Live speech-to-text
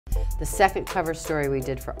The second cover story we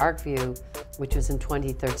did for ArcView, which was in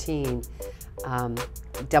 2013,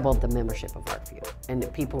 doubled the membership of ArcView,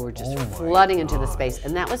 and people were just flooding into the space,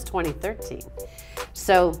 and that was 2013.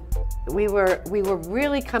 So we were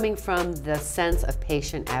really coming from the sense of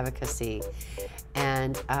patient advocacy.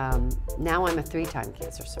 And now I'm a 3-time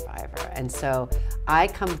cancer survivor. And so I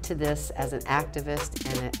come to this as an activist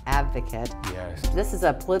and an advocate. Yes. This is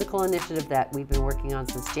a political initiative that we've been working on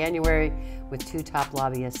since January with 2 top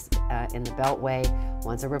lobbyists in the Beltway.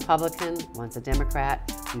 One's a Republican, one's a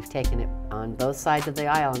Democrat. We've taken it on both sides of the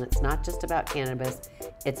aisle, and it's not just about cannabis,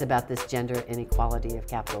 it's about this gender inequality of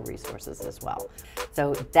capital resources as well.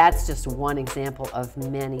 So that's just one example of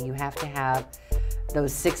many. You have to have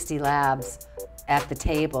those 60 labs at the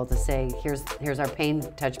table to say, here's our pain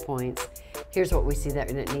touch points, here's what we see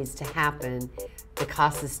that it needs to happen. The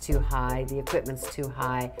cost is too high, the equipment's too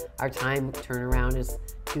high, our time turnaround is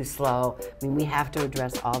too slow. I mean, we have to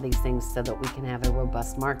address all these things so that we can have a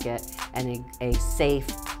robust market and a safe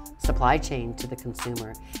supply chain to the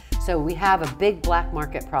consumer. So we have a big black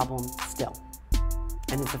market problem still,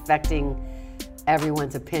 and it's affecting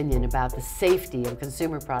everyone's opinion about the safety of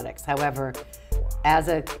consumer products. However, as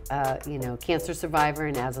a cancer survivor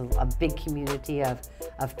and as a big community of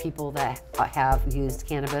people that have used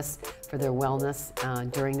cannabis for their wellness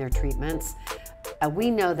during their treatments,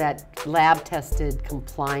 we know that lab-tested,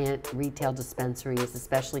 compliant retail dispensaries,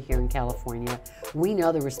 especially here in California, we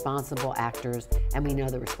know the responsible actors and we know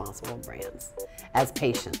the responsible brands as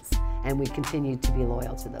patients, and we continue to be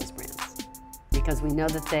loyal to those brands because we know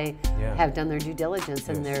that they have done their due diligence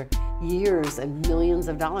and their years and millions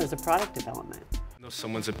of dollars of product development. Though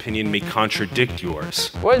someone's opinion may contradict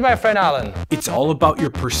yours, Where's my friend Alan? it's all about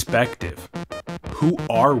your perspective. Who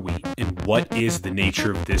are we and what is the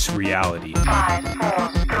nature of this reality? 5,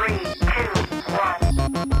 4, 3, 2, 1.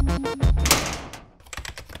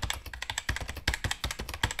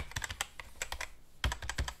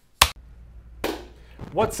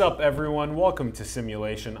 What's up, everyone? Welcome to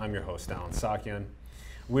Simulation. I'm your host, Alan Sakian.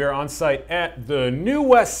 We are on site at the New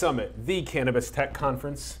West Summit, the Cannabis Tech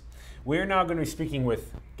Conference. We are now going to be speaking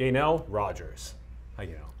with Gaynell Rogers. Hi,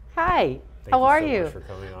 Gaynell. Hi, Thank how are so you? much for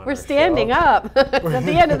coming on We're our standing show. up. It's at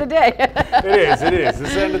the end of the day. It is.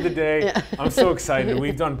 It's the end of the day. I'm so excited.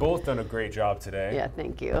 We've both done a great job today. Yeah,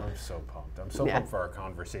 thank you. I'm so pumped. I'm so pumped for our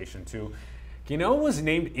conversation, too. Gaynell was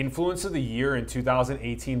named Influence of the Year in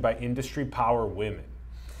 2018 by Industry Power Women.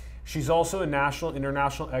 She's also a national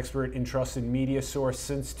international expert and trusted media source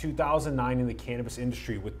since 2009 in the cannabis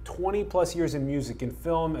industry, with 20 plus years in music and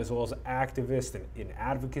film, as well as activist and in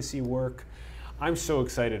advocacy work. I'm so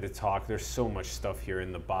excited to talk. There's so much stuff here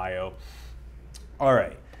in the bio. All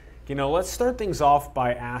right, let's start things off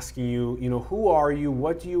by asking you, who are you,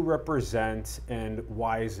 what do you represent, and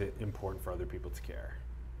why is it important for other people to care?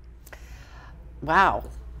 Wow.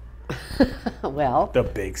 Well, The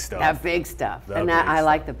big stuff. that big stuff. The And big I stuff.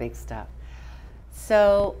 like the big stuff.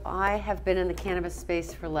 So I have been in the cannabis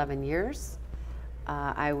space for 11 years.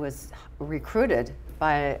 I was recruited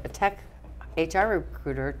by a tech HR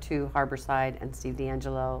recruiter to Harborside and Steve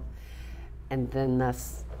D'Angelo, and then the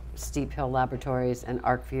Steep Hill Laboratories and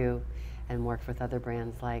ArcView, and worked with other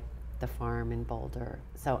brands like The Farm and Boulder.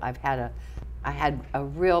 So I had a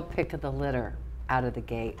real pick of the litter out of the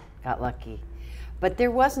gate, got lucky. But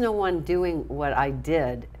there was no one doing what I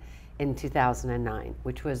did in 2009,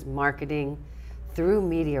 which was marketing through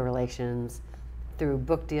media relations, through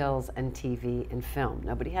book deals and TV and film.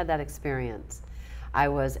 Nobody had that experience. I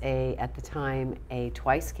was at the time, a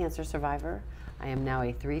twice cancer survivor. I am now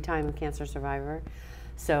a 3-time cancer survivor.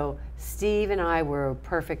 So Steve and I were a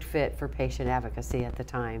perfect fit for patient advocacy at the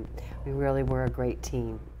time. We really were a great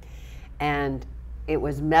team. And it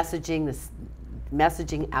was messaging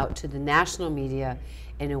out to the national media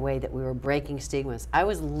in a way that we were breaking stigmas. I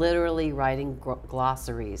was literally writing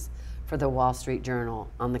glossaries for the Wall Street Journal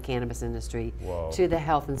on the cannabis industry, to the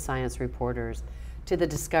health and science reporters, to the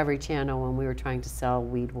Discovery Channel when we were trying to sell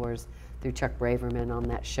Weed Wars through Chuck Braverman on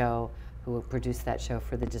that show, who produced that show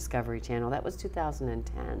for the Discovery Channel. That was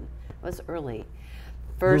 2010. It was early.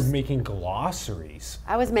 You were making glossaries.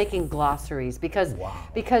 I was making glossaries because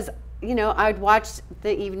I'd watch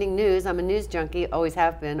the evening news. I'm a news junkie, always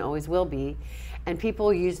have been, always will be. And people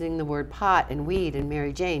were using the word pot and weed and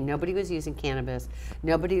Mary Jane. Nobody was using cannabis.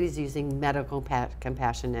 Nobody was using medical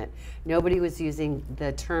compassionate. Nobody was using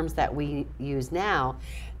the terms that we use now.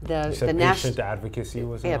 Patient advocacy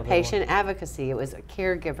was another patient one? advocacy. It was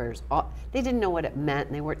caregivers. They didn't know what it meant,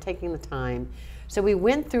 and they weren't taking the time. So we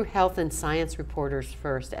went through health and science reporters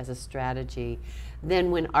first as a strategy. Then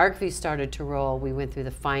when ArcView started to roll, we went through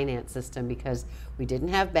the finance system because we didn't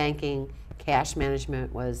have banking, cash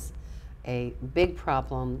management was a big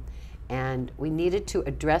problem, and we needed to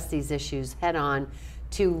address these issues head on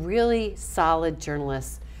to really solid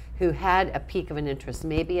journalists who had a peak of an interest,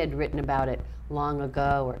 maybe had written about it long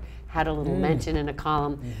ago or had a little mention in a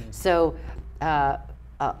column. So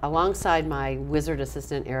alongside my wizard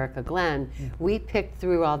assistant, Erica Glenn, we picked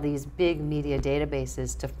through all these big media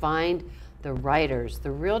databases to find the writers,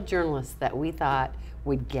 the real journalists that we thought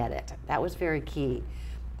would get it. That was very key.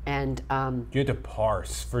 And you had to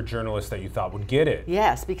parse for journalists that you thought would get it.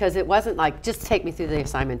 yes, because it wasn't like, just take me through the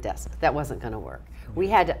assignment desk. That wasn't going to work. We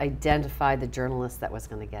had to identify the journalist that was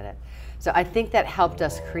going to get it. So I think that helped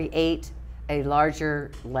us create a larger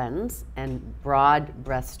lens and broad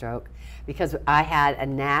breaststroke, because I had a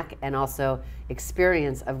knack and also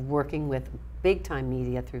experience of working with big time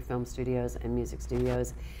media through film studios and music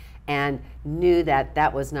studios, and knew that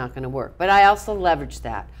that was not going to work. But I also leveraged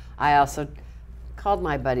that. I also called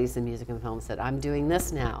my buddies in music and film and said, I'm doing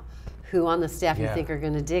this now. Who on the staff you think are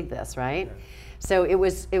going to dig this, right? Yeah. So it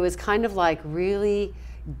was kind of like really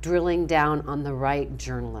drilling down on the right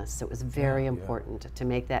journalists. It was very important to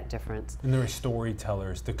make that difference. And there were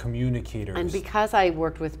storytellers, the communicators. And because I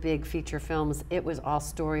worked with big feature films, it was all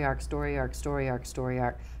story arc, story arc, story arc, story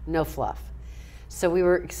arc, no fluff. So we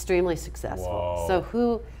were extremely successful.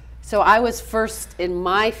 Whoa. So I was first in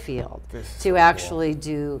my field to actually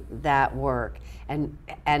do that work, and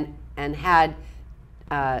had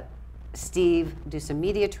Steve do some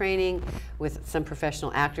media training with some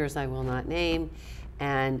professional actors I will not name,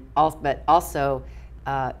 but also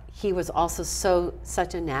he was also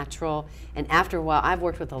such a natural. And after a while, I've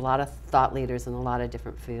worked with a lot of thought leaders in a lot of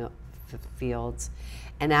different fields,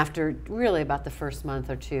 and after really about the first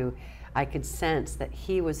month or two, I could sense that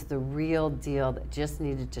he was the real deal that just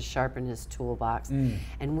needed to sharpen his toolbox.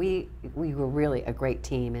 And we were really a great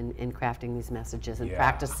team in crafting these messages and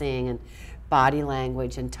practicing and body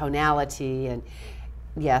language and tonality. And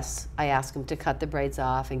yes, I asked him to cut the braids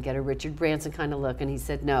off and get a Richard Branson kind of look, and he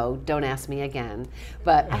said, no, don't ask me again.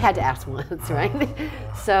 But I had to ask once, right?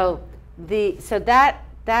 So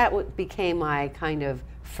that became my kind of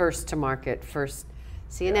first to market, first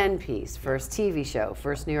CNN piece, first TV show,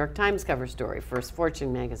 first New York Times cover story, first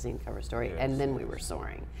Fortune magazine cover story, and then we were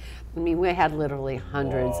soaring. I mean, we had literally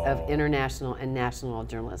hundreds of international and national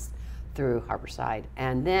journalists through Harborside.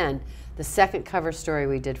 And then the second cover story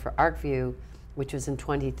we did for ArcView, which was in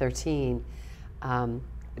 2013,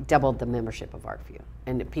 doubled the membership of ArcView.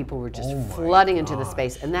 And people were just flooding into the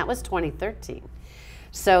space, and that was 2013.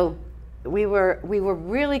 So we were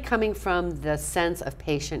really coming from the sense of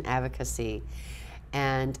patient advocacy.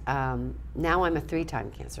 And now I'm a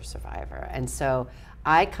 3-time cancer survivor. And so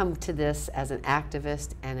I come to this as an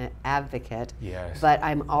activist and an advocate. Yes. But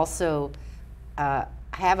I'm also, I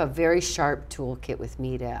have a very sharp toolkit with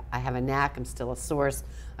media. I have a knack, I'm still a source.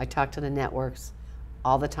 I talk to the networks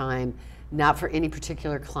all the time, not for any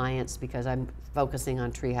particular clients because I'm focusing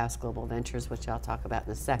on Treehouse Global Ventures, which I'll talk about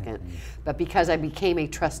in a second, but because I became a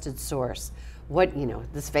trusted source.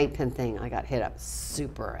 This vape pen thing, I got hit up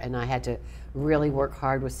super, and I had to really work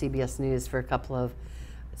hard with CBS News for a couple of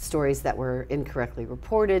stories that were incorrectly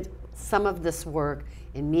reported. Some of this work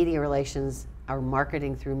in media relations, or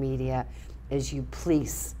marketing through media, is you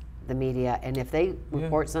police the media, and if they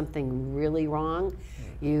report something really wrong,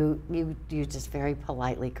 you just very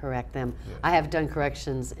politely correct them. I have done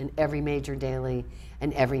corrections in every major daily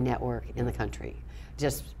and every network in the country.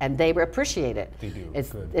 And they appreciate it. They do.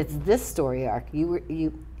 It's this story arc.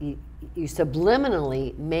 You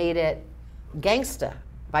subliminally made it gangsta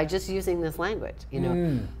by just using this language.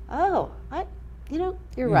 Oh,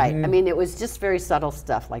 you're right. I mean, it was just very subtle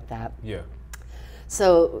stuff like that. Yeah.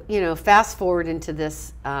 So fast forward into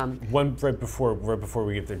this. One right before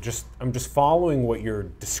we get there, I'm just following what you're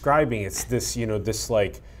describing. It's this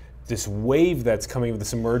this wave that's coming of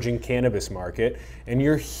this emerging cannabis market, and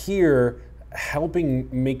you're here helping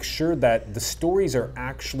make sure that the stories are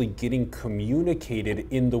actually getting communicated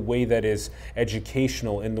in the way that is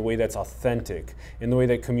educational, in the way that's authentic, in the way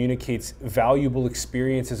that communicates valuable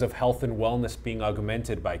experiences of health and wellness being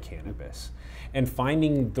augmented by cannabis, and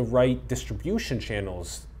finding the right distribution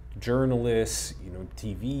channels, journalists,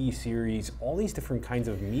 TV series, all these different kinds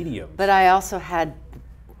of mediums. But I also had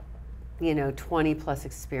 20 plus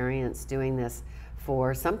experience doing this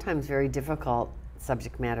for sometimes very difficult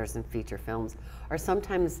subject matters in feature films, or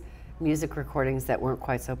sometimes music recordings that weren't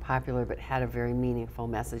quite so popular but had a very meaningful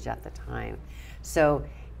message at the time. So,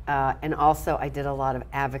 and also I did a lot of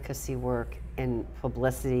advocacy work and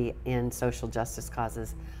publicity in social justice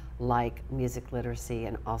causes like music literacy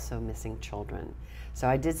and also missing children. So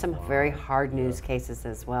I did some very hard news cases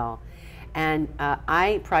as well. And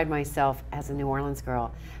I pride myself as a New Orleans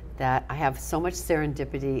girl that I have so much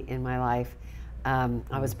serendipity in my life.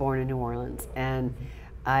 I was born in New Orleans, and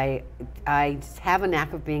I have a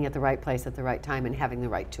knack of being at the right place at the right time and having the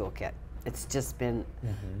right toolkit. It's just been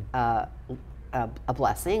a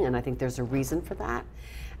blessing, and I think there's a reason for that.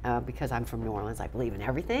 Because I'm from New Orleans, I believe in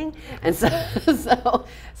everything, and so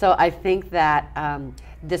I think that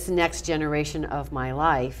this next generation of my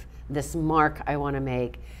life, this mark I want to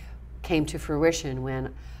make, came to fruition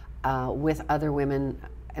when, with other women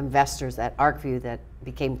investors at ArcView that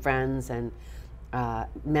became friends and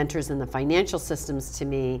mentors in the financial systems to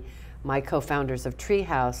me, my co-founders of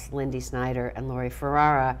Treehouse, Lindy Snyder and Lori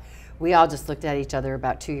Ferrara, we all just looked at each other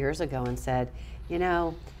about 2 years ago and said, you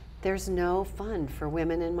know, there's no fund for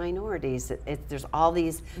women and minorities. There's all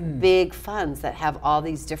these big funds that have all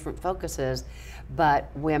these different focuses,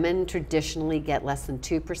 but women traditionally get less than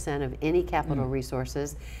 2% of any capital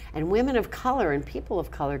resources, and women of color and people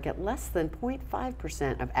of color get less than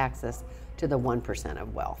 0.5% of access to the 1%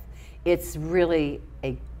 of wealth. It's really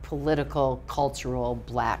a political, cultural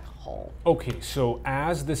black hole. Okay, so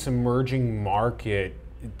as this emerging market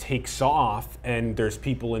takes off and there's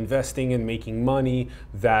people investing and making money,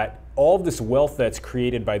 that all of this wealth that's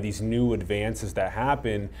created by these new advances that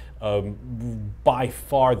happen, by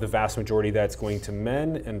far the vast majority that's going to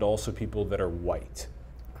men and also people that are white.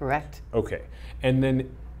 Correct. Okay, and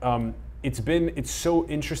then it's so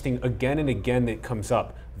interesting again and again that it comes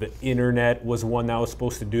up. The internet was one that was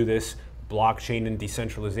supposed to do this. Blockchain and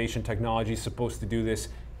decentralization technology is supposed to do this.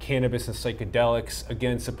 Cannabis and psychedelics,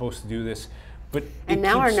 again, supposed to do this. But and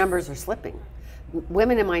now our numbers are slipping.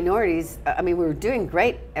 Women and minorities, I mean, we were doing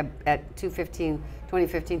great at 2015,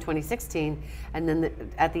 2016, and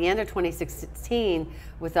then at the end of 2016,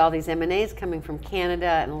 with all these M&As coming from Canada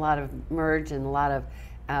and a lot of merge and a lot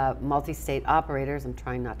of multi-state operators, I'm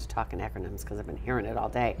trying not to talk in acronyms because I've been hearing it all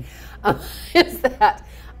day, is that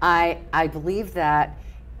I believe that,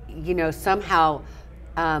 you know, somehow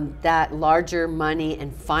that larger money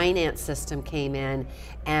and finance system came in,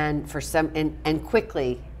 and for some and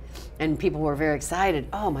quickly, and people were very excited.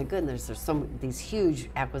 Oh my goodness, there's these huge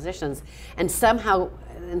acquisitions, and somehow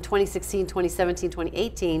in 2016, 2017,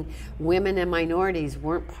 2018, women and minorities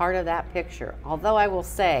weren't part of that picture. Although I will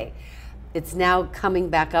say, it's now coming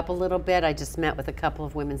back up a little bit. I just met with a couple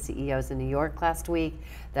of women CEOs in New York last week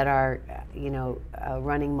that are,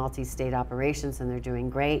 running multi-state operations, and they're doing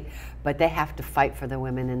great. But they have to fight for the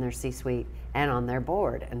women in their C-suite and on their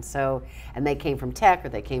board. And so, and they came from tech, or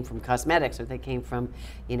they came from cosmetics, or they came from,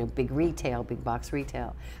 big retail, big box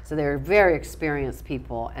retail. So they're very experienced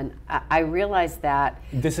people. And I realized that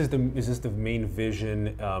is this the main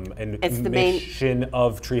vision and mission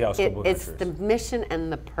of Treehouse Global Ventures? It's the mission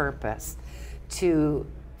and the purpose to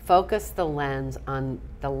focus the lens on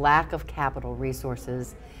the lack of capital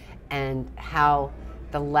resources and how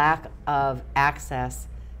the lack of access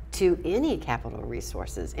to any capital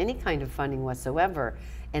resources, any kind of funding whatsoever,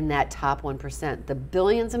 in that top 1%. The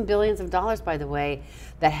billions and billions of dollars, by the way,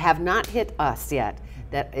 that have not hit us yet,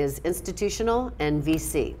 that is institutional and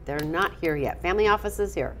VC. They're not here yet. Family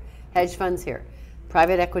offices here, hedge funds here,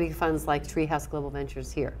 private equity funds like Treehouse Global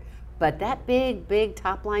Ventures here. But that big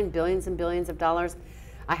top line, billions and billions of dollars,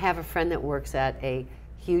 I have a friend that works at a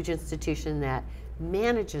huge institution that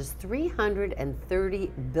manages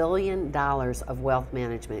 $330 billion of wealth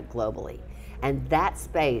management globally. And that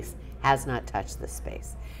space has not touched this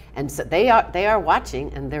space. And so they are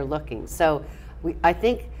watching and they're looking. So I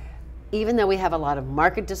think even though we have a lot of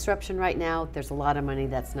market disruption right now, there's a lot of money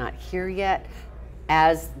that's not here yet.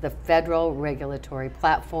 As the federal regulatory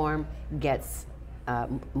platform gets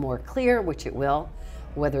more clear, which it will,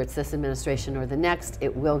 whether it's this administration or the next,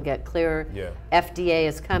 it will get clearer. Yeah. FDA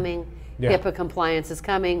is coming, yeah. HIPAA compliance is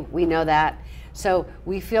coming, we know that. So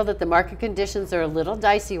we feel that the market conditions are a little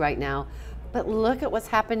dicey right now, but look at what's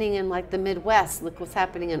happening in like the Midwest, look what's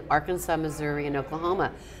happening in Arkansas, Missouri, and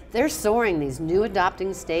Oklahoma. They're soaring, these new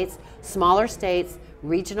adopting states, smaller states,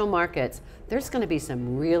 regional markets. There's gonna be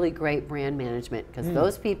some really great brand management because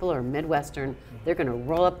those people are Midwestern, they're gonna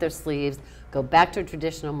roll up their sleeves, go back to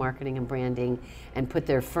traditional marketing and branding, and put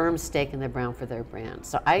their firm stake in the ground for their brand.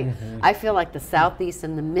 So I feel like the Southeast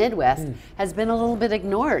and the Midwest has been a little bit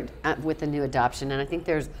ignored with the new adoption, and I think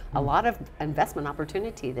there's a lot of investment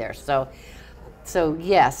opportunity there. So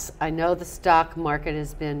yes, I know the stock market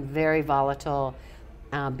has been very volatile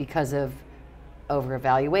because of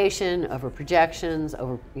over-evaluation, over-projections,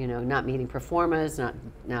 not meeting performance,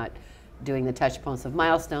 not doing the touch points of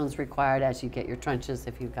milestones required as you get your tranches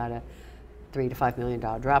if you've got a $3 to $5 million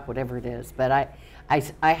drop, whatever it is. But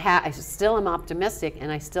I still am optimistic,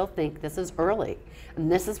 and I still think this is early.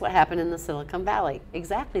 And this is what happened in the Silicon Valley,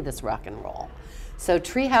 exactly this rock and roll. So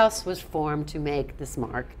Treehouse was formed to make this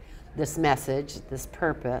mark, this message, this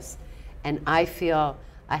purpose, and I feel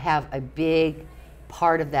I have a big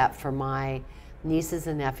part of that for my nieces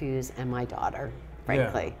and nephews and my daughter,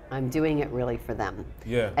 frankly. Yeah. I'm doing it really for them.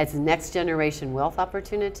 Yeah. It's next generation wealth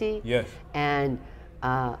opportunity. Yes. And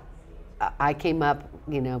I came up,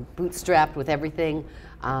 bootstrapped with everything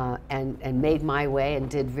and made my way and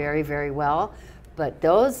did very, very well. But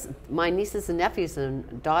my nieces and nephews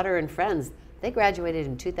and daughter and friends, they graduated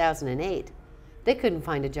in 2008. They couldn't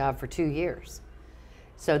find a job for 2 years.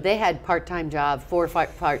 So they had part-time jobs, 4 or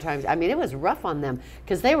 5 part-time. I mean, it was rough on them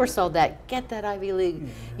because they were sold that get that Ivy League,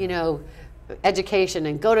 education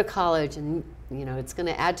and go to college and it's going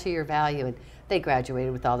to add to your value. And they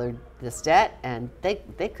graduated with all this debt and they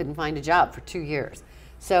couldn't find a job for 2 years.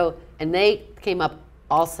 So, and they came up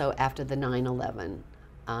also after the 9/11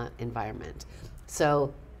 environment.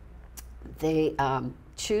 So they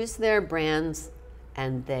choose their brands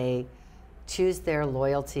and they choose their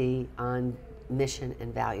loyalty on mission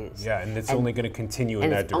and values. Yeah, and it's only going to continue in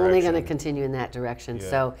that direction. It's only going to continue in that direction. Yeah.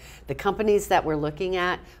 So the companies that we're looking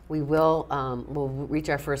at, we'll reach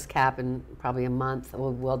our first cap in probably a month.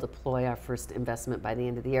 We'll deploy our first investment by the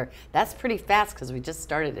end of the year. That's pretty fast because we just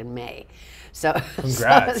started in May. So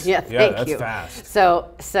congrats. Yeah, thank you. That's fast.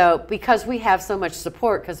 So because we have so much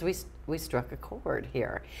support, because we struck a chord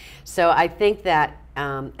here. So I think that,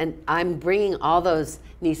 and I'm bringing all those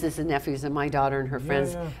nieces and nephews and my daughter and her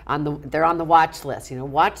friends they're on the watch list.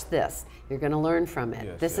 Watch this. You're going to learn from it.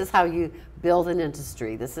 Yes, this is how you build an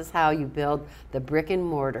industry. This is how you build the brick and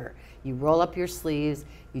mortar. You roll up your sleeves.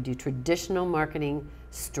 You do traditional marketing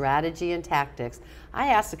strategy and tactics. I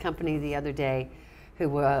asked a company the other day,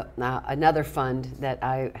 who another fund that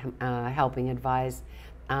I'm helping advise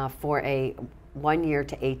for a 1 year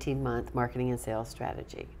to 18-month marketing and sales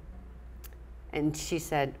strategy. And she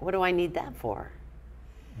said, what do I need that for?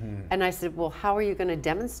 And I said, well, how are you going to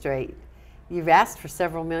demonstrate? You've asked for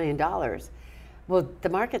several $1 million. Well, the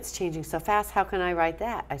market's changing so fast, how can I write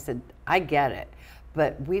that? I said, I get it,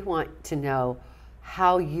 but we want to know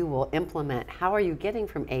how you will implement. How are you getting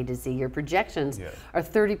from A to Z? Your projections are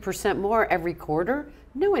 30% more every quarter.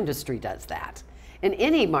 No industry does that in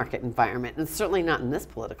any market environment, and certainly not in this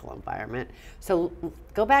political environment. So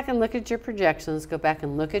go back and look at your projections, go back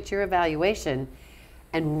and look at your evaluation,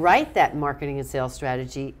 and write that marketing and sales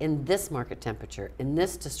strategy in this market temperature, in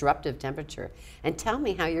this disruptive temperature, and tell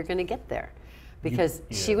me how you're going to get there. Because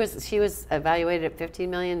she was evaluated at $15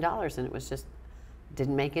 million, and it was just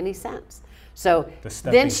didn't make any sense. So the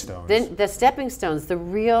stepping stones. Then the stepping stones, the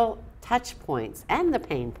real touch points and the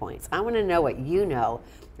pain points. I want to know what you know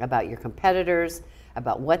about your competitors,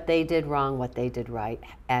 about what they did wrong, what they did right,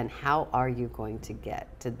 and how are you going to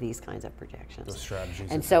get to these kinds of projections. Those strategies.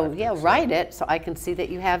 And so, write it so I can see that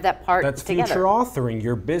you have that part That's together. future authoring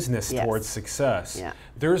your business towards success. Yeah.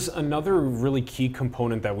 There's another really key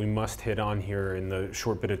component that we must hit on here in the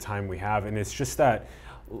short bit of time we have, and it's just that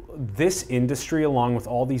this industry, along with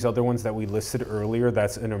all these other ones that we listed earlier,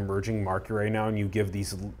 that's an emerging market right now, and you give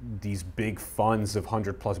these big funds of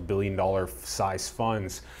 $100+ billion size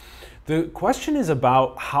funds. The question is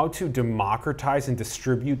about how to democratize and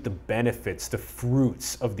distribute the benefits, the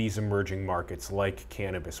fruits of these emerging markets like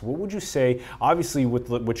cannabis. What would you say, obviously with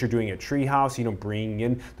what you're doing at Treehouse, bringing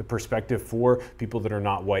in the perspective for people that are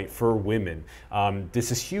not white, for women,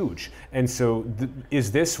 this is huge. And so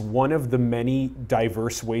is this one of the many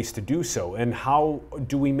diverse ways to do so? And how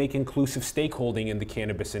do we make inclusive stakeholding in the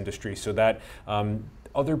cannabis industry so that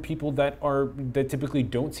other people that typically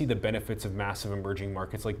don't see the benefits of massive emerging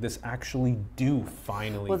markets like this actually do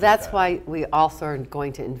finally? Well, that's why we also are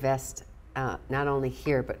going to invest not only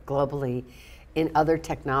here but globally in other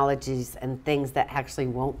technologies and things that actually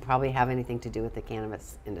won't probably have anything to do with the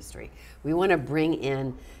cannabis industry. We want to bring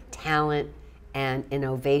in talent and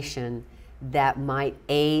innovation that might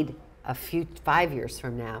aid 5 years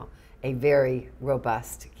from now a very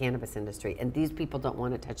robust cannabis industry. And these people don't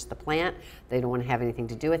want to touch the plant, they don't want to have anything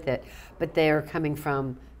to do with it, but they are coming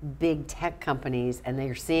from big tech companies and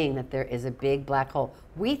they're seeing that there is a big black hole.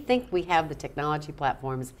 We think we have the technology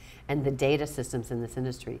platforms and the data systems in this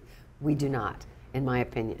industry. We do not, in my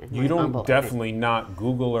opinion. You don't definitely not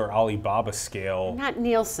Google or Alibaba scale. Not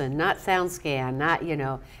Nielsen, not SoundScan,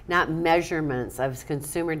 not measurements of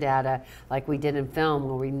consumer data like we did in film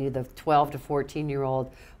where we knew the 12 to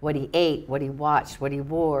 14-year-old what he ate, what he watched, what he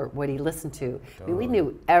wore, what he listened to. I mean, we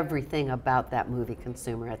knew everything about that movie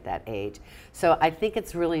consumer at that age. So I think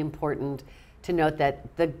it's really important to note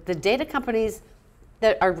that the data companies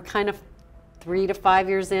that are kind of 3 to 5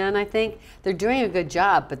 years in, I think, they're doing a good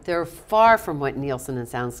job, but they're far from what Nielsen and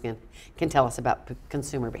SoundScan can tell us about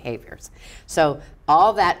consumer behaviors. So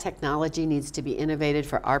all that technology needs to be innovated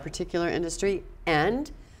for our particular industry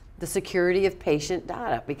and the security of patient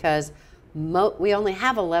data, because we only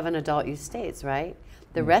have 11 adult use states, right?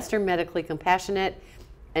 The rest are medically compassionate,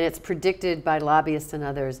 and it's predicted by lobbyists and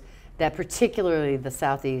others that particularly the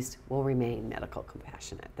Southeast will remain medical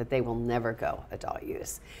compassionate, that they will never go adult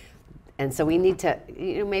use. And so we need to,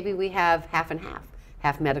 maybe we have half and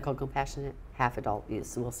half medical compassionate, half adult use.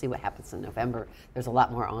 So we'll see what happens in November. There's a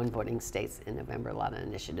lot more onboarding states in November, a lot of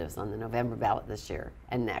initiatives on the November ballot this year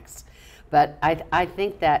and next. But I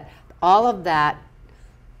think that all of that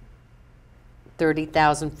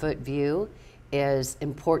 30,000-foot view is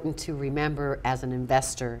important to remember as an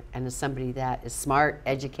investor and as somebody that is smart,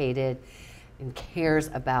 educated, and cares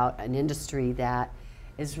about an industry that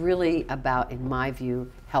is really about, in my view,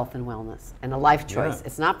 health and wellness and a life choice. Yeah.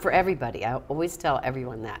 It's not for everybody. I always tell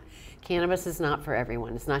everyone that. Cannabis is not for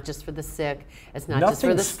everyone. It's not just for the sick. It's not just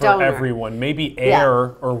for the stoner. Nothing's for everyone. Maybe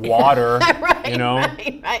air or water, right, you know?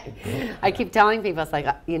 Right. I keep telling people, it's like,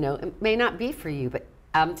 it may not be for you, but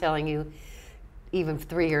I'm telling you, even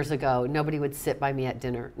 3 years ago, nobody would sit by me at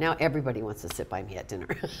dinner. Now everybody wants to sit by me at dinner.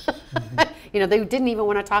 They didn't even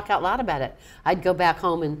want to talk out loud about it. I'd go back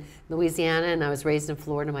home in Louisiana, and I was raised in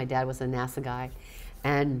Florida. My dad was a NASA guy,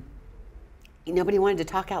 and nobody wanted to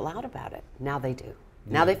talk out loud about it. Now they do.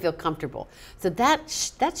 Now they feel comfortable. So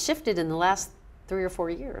that's shifted in the last 3 or 4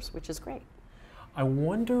 years, which is great. I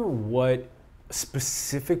wonder what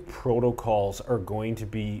specific protocols are going to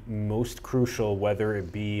be most crucial, whether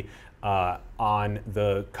it be on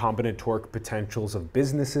the combinatoric potentials of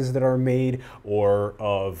businesses that are made or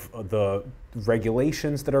of the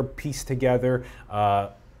regulations that are pieced together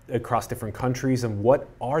across different countries, and what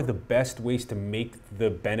are the best ways to make the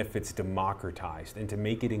benefits democratized and to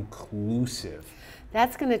make it inclusive?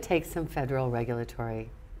 That's going to take some federal regulatory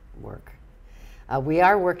work. We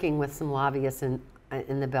are working with some lobbyists in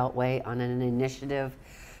the Beltway on an initiative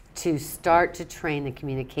to start to train the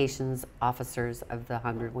communications officers of the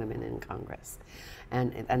 100 women in Congress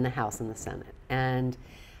and the House and the Senate. And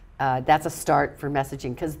that's a start for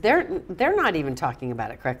messaging, because they're not even talking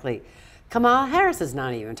about it correctly. Kamala Harris is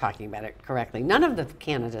not even talking about it correctly. None of the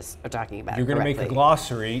candidates are talking about it correctly. You're going to make a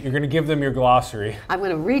glossary. You're going to give them your glossary. I'm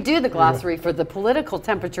going to redo the glossary for the political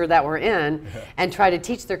temperature that we're in and try to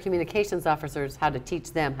teach their communications officers how to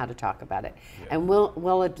teach them how to talk about it. Yeah.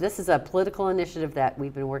 And this is a political initiative that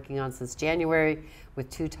we've been working on since January with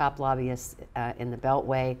 2 top lobbyists in the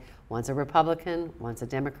Beltway. One's a Republican, one's a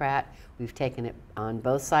Democrat. We've taken it on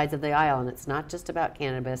both sides of the aisle, and it's not just about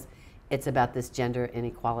cannabis. It's about this gender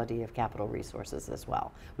inequality of capital resources as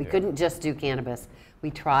well. We couldn't just do cannabis.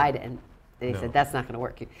 We tried, and they said that's not going to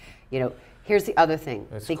work. Here's the other thing.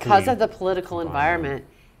 Because of the political environment,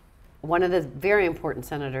 one of the very important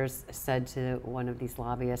senators said to one of these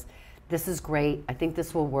lobbyists, "This is great. I think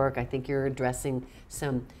this will work. I think you're addressing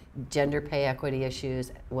some gender pay equity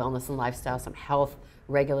issues, wellness and lifestyle, some health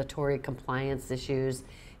regulatory compliance issues.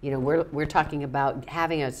 We're talking about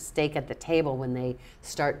having a stake at the table when they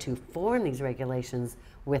start to form these regulations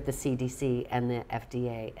with the CDC and the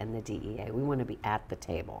FDA and the DEA. We want to be at the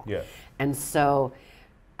table." Yeah. And so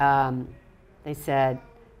they said,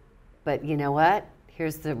 but you know what?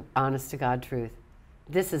 Here's the honest to God truth.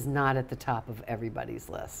 This is not at the top of everybody's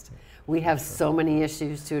list. We have so many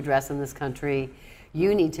issues to address in this country.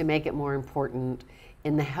 You need to make it more important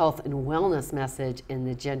in the health and wellness message, in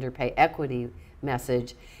the gender pay equity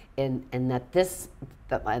message, and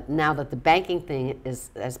that now that the banking thing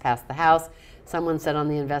has passed the House, someone said on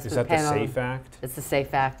the investment panel. Is that the SAFE Act? It's the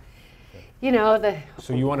SAFE Act.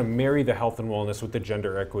 So you want to marry the health and wellness with the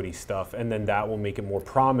gender equity stuff, and then that will make it more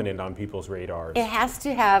prominent on people's radars. It has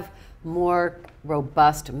to have more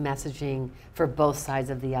robust messaging for both sides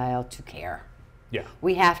of the aisle to care. Yeah.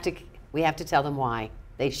 We have to tell them why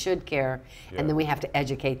they should care, and then we have to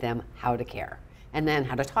educate them how to care, and then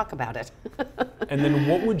how to talk about it. And then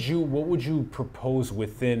what would you propose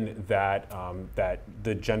within that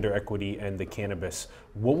the gender equity and the cannabis?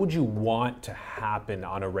 What would you want to happen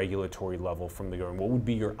on a regulatory level from the government? What would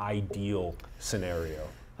be your ideal scenario?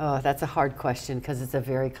 Oh, that's a hard question, because it's a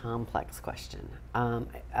very complex question.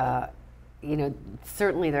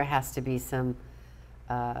 Certainly there has to be some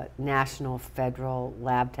national, federal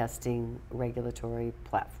lab testing regulatory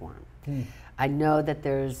platform. I know that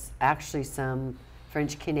there's actually some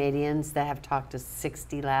French Canadians that have talked to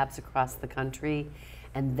 60 labs across the country,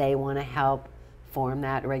 and they want to help form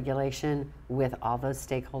that regulation with all those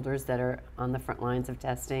stakeholders that are on the front lines of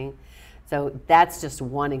testing. So that's just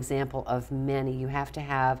one example of many. You have to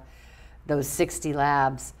have those 60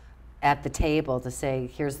 labs at the table to say,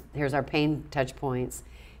 here's our pain touch points,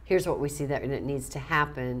 here's what we see that it needs to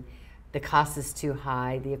happen. The cost is too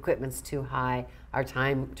high, the equipment's too high, our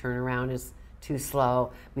time turnaround is too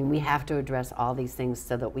slow. I mean, we have to address all these things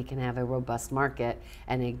so that we can have a robust market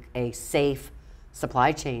and a safe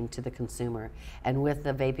supply chain to the consumer. And with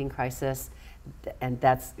the vaping crisis, and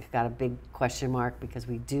that's got a big question mark, because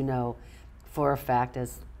we do know for a fact,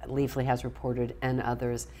 as Leafly has reported and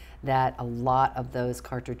others, that a lot of those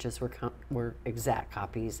cartridges were exact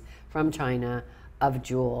copies from China of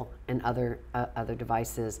Juul and other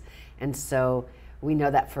devices. And so we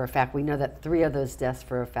know that for a fact. We know that 3 of those deaths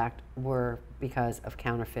for a fact were because of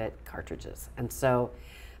counterfeit cartridges. And so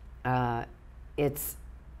it's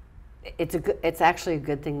actually a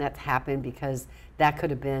good thing that's happened, because that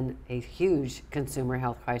could have been a huge consumer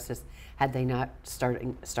health crisis had they not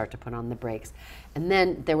start to put on the brakes. And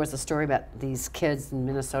then there was a story about these kids in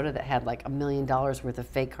Minnesota that had like $1 million worth of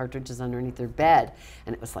fake cartridges underneath their bed.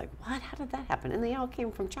 And it was like, what? How did that happen? And they all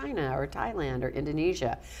came from China or Thailand or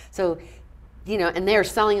Indonesia. So, you know, and they're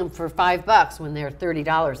selling them for $5 when they're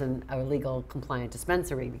 $30 in a legal compliant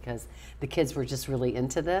dispensary, because the kids were just really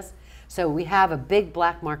into this. So we have a big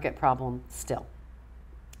black market problem still,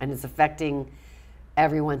 and it's affecting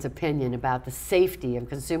everyone's opinion about the safety of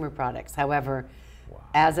consumer products. However,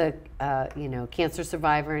 as a cancer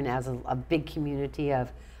survivor and as a big community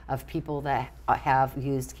of people that have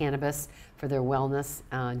used cannabis for their wellness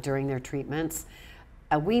during their treatments,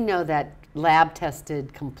 we know that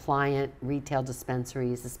lab-tested, compliant retail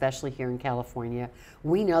dispensaries, especially here in California,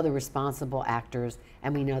 we know the responsible actors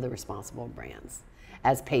and we know the responsible brands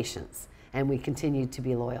as patients, and we continue to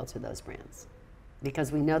be loyal to those brands,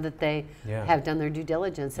 because we know that they have done their due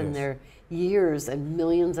diligence and their years and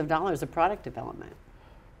millions of dollars of product development.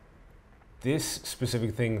 This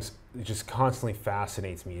specific thing just constantly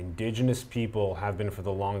fascinates me. Indigenous people have been for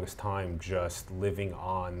the longest time just living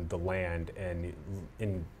on the land and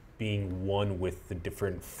in being one with the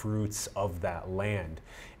different fruits of that land.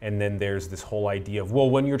 And then there's this whole idea of, well,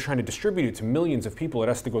 when you're trying to distribute it to millions of people, it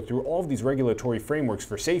has to go through all of these regulatory frameworks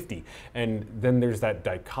for safety. And then there's that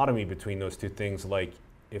dichotomy between those two things. Like,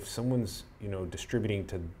 if someone's, distributing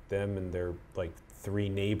to them and their like 3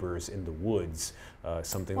 neighbors in the woods,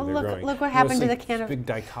 something that they're growing. Look what happened to the cannabis. Big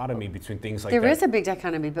dichotomy between things like that. There is a big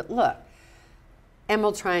dichotomy, but look,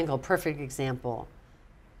 Emerald Triangle, perfect example.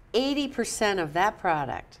 80% of that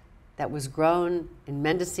product that was grown in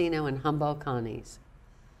Mendocino and Humboldt counties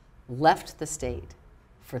left the state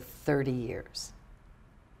for 30 years.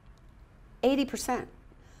 80%.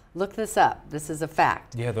 Look this up. This is a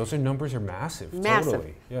fact. Yeah, those numbers are massive. Massive.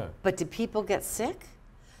 Totally. Yeah. But did people get sick?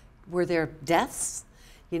 Were there deaths?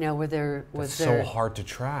 Was so hard to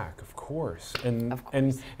track, of course. And Of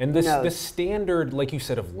course. and this standard, like you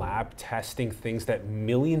said, of lab testing things that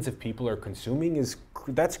millions of people are consuming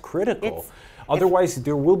that's critical. Otherwise,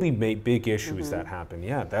 there will be big issues that happen.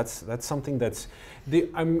 Yeah, that's something that's.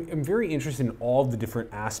 I'm very interested in all the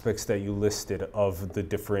different aspects that you listed of the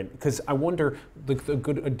different. Because I wonder,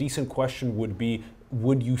 a decent question would be,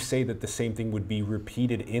 would you say that the same thing would be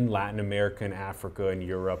repeated in Latin America and Africa and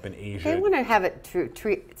Europe and Asia? They want to have it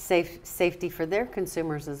treat safety for their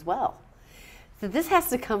consumers as well. So this has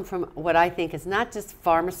to come from what I think is not just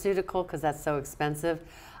pharmaceutical, because that's so expensive.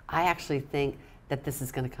 I actually think that this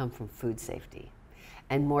is going to come from food safety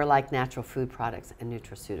and more like natural food products and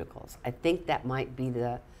nutraceuticals. I think that might be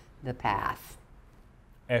the path.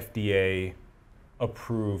 FDA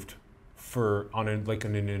approved on a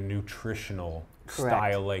nutritional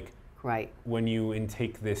style, like when you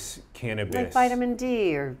intake this cannabis, like vitamin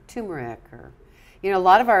D or turmeric, or a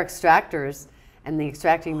lot of our extractors and the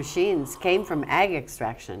extracting machines came from ag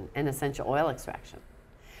extraction and essential oil extraction.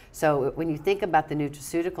 So when you think about the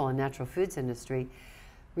nutraceutical and natural foods industry,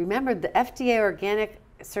 remember the FDA organic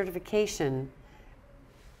certification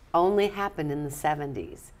only happened in the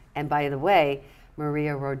 70s. And by the way,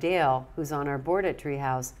 Maria Rodale, who's on our board at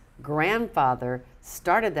Treehouse, grandfather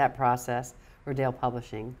started that process. Rodale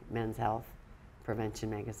Publishing, Men's Health,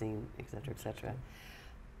 Prevention Magazine, et cetera, et cetera.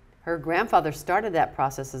 Her grandfather started that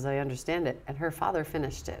process, as I understand it, and her father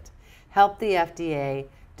finished it. Helped the FDA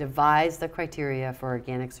devise the criteria for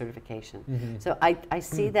organic certification. So I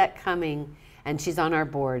see that coming, and she's on our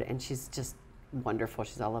board, and she's just wonderful.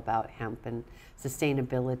 She's all about hemp and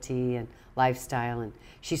sustainability and lifestyle, and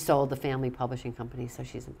she sold the family publishing company, so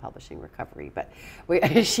she's in publishing recovery. But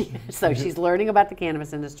so she's learning about the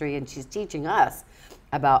cannabis industry, and she's teaching us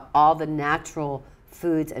about all the natural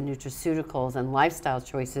foods and nutraceuticals and lifestyle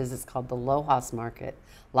choices. It's called the LOHAS Market,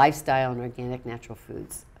 Lifestyle and Organic Natural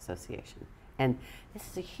Foods Association. And this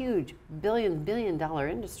is a huge billion dollar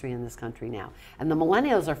industry in this country now. And the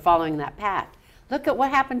millennials are following that path. Look at what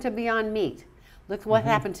happened to Beyond Meat. Look what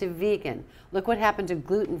happened to vegan. Look what happened to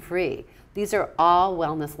gluten-free. These are all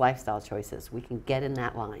wellness lifestyle choices. We can get in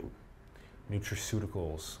that line.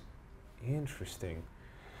 Nutraceuticals. Interesting.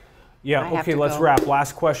 Yeah, I have okay, to let's go. wrap.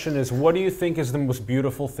 Last question is, what do you think is the most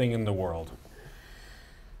beautiful thing in the world?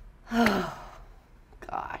 Gosh,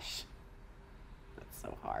 that's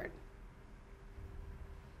so hard.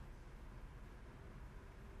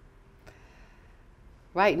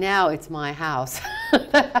 Right now, it's my house.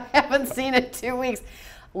 I haven't seen it in 2 weeks.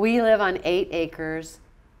 We live on 8 acres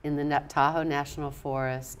in the Tahoe National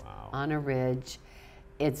Forest. Wow. On a ridge.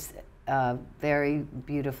 It's a very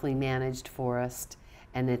beautifully managed forest,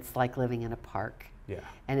 and it's like living in a park. Yeah.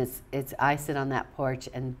 And I sit on that porch,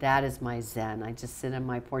 and that is my zen. I just sit on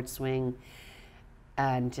my porch swing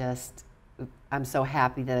and I'm so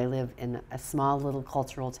happy that I live in a small little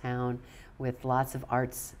cultural town with lots of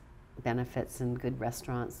arts benefits and good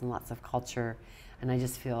restaurants and lots of culture, and I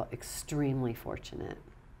just feel extremely fortunate.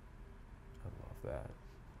 I love that.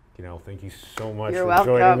 Thank you so much You're for welcome.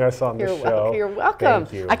 joining us on the show. You're welcome.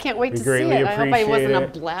 Thank you. I can't wait We to see it. greatly I hope I wasn't a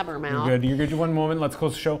appreciate it. blabbermouth. You're good. You're good. One moment. Let's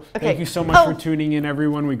close the show. Okay. Thank you so much for tuning in,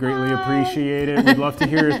 everyone. We greatly appreciate it. We'd love to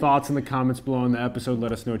hear your thoughts in the comments below on the episode.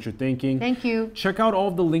 Let us know what you're thinking. Thank you. Check out all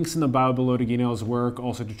of the links in the bio below to Gaynell's work,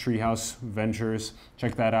 also to Treehouse Ventures.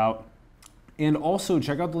 Check that out. And also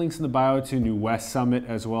check out the links in the bio to New West Summit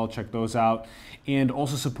as well. Check those out. And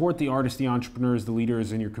also support the artists, the entrepreneurs, the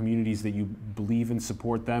leaders in your communities that you believe in.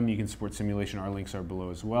 Support them. You can support Simulation. Our links are below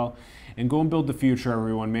as well. And go and build the future,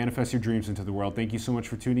 everyone. Manifest your dreams into the world. Thank you so much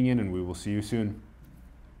for tuning in, and we will see you soon.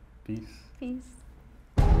 Peace. Peace.